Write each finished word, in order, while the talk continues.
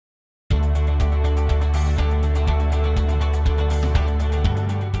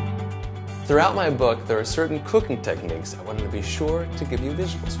throughout my book, there are certain cooking techniques I wanted to be sure to give you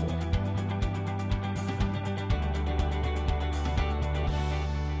visuals for.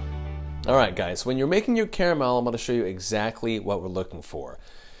 Alright guys, when you're making your caramel, I'm going to show you exactly what we're looking for.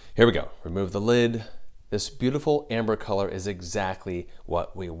 Here we go. Remove the lid. This beautiful amber color is exactly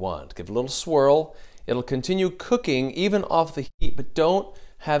what we want. Give it a little swirl. It'll continue cooking even off the heat, but don't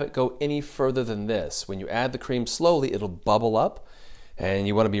have it go any further than this. When you add the cream slowly, it'll bubble up, and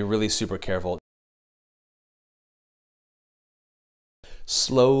you want to be really super careful.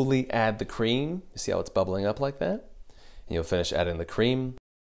 Slowly add the cream. You see how it's bubbling up like that? And you'll finish adding the cream.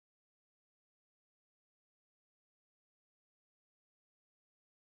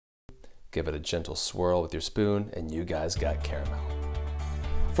 Give it a gentle swirl with your spoon, and you guys got caramel.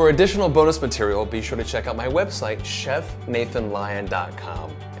 For additional bonus material, be sure to check out my website, chefnathanlyon.com,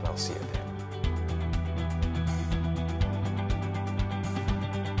 and I'll see you there.